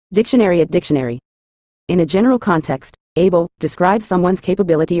Dictionary at dictionary. In a general context, able describes someone's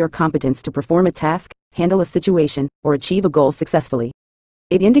capability or competence to perform a task, handle a situation, or achieve a goal successfully.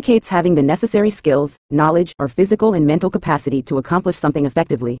 It indicates having the necessary skills, knowledge, or physical and mental capacity to accomplish something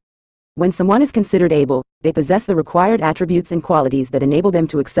effectively. When someone is considered able, they possess the required attributes and qualities that enable them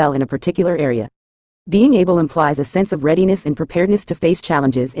to excel in a particular area. Being able implies a sense of readiness and preparedness to face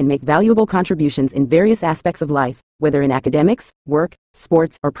challenges and make valuable contributions in various aspects of life, whether in academics, work,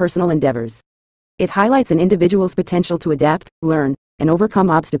 sports, or personal endeavors. It highlights an individual's potential to adapt, learn, and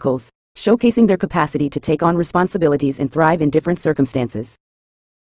overcome obstacles, showcasing their capacity to take on responsibilities and thrive in different circumstances.